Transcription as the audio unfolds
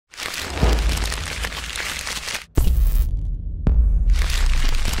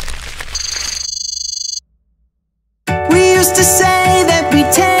to say that we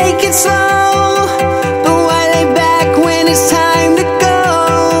take it slow, but why lay back when it's time to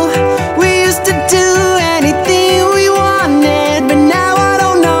go? We used to do anything we wanted, but now I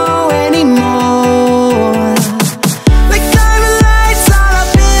don't know anymore. Like diamond lights all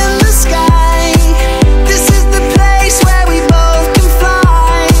up in the sky, this is the place where we both can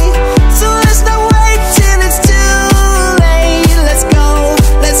fly. So let's not wait till it's too late. Let's go,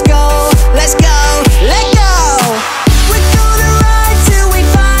 let's go, let's go, let go. We're gonna ride till we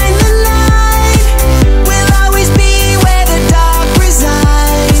find the light. We'll always be where the dark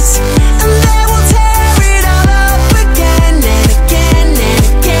resides, and then we'll tear it all up again and again and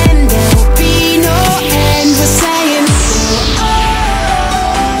again. There will be no end. We're saying oh,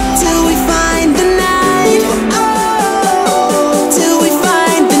 till we find the night. Oh, till we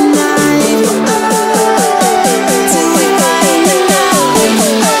find the night. Oh, till we find the night.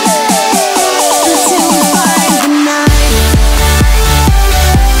 Until we find the night.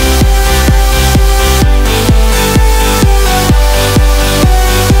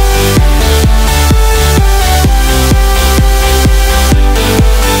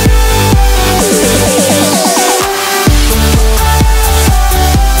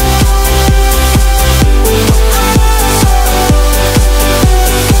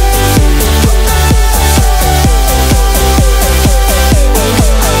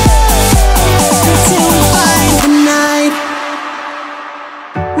 Until we find the night.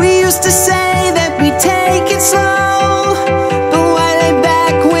 We used to say that we take it slow, but why lay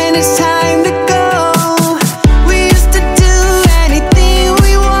back when it's time to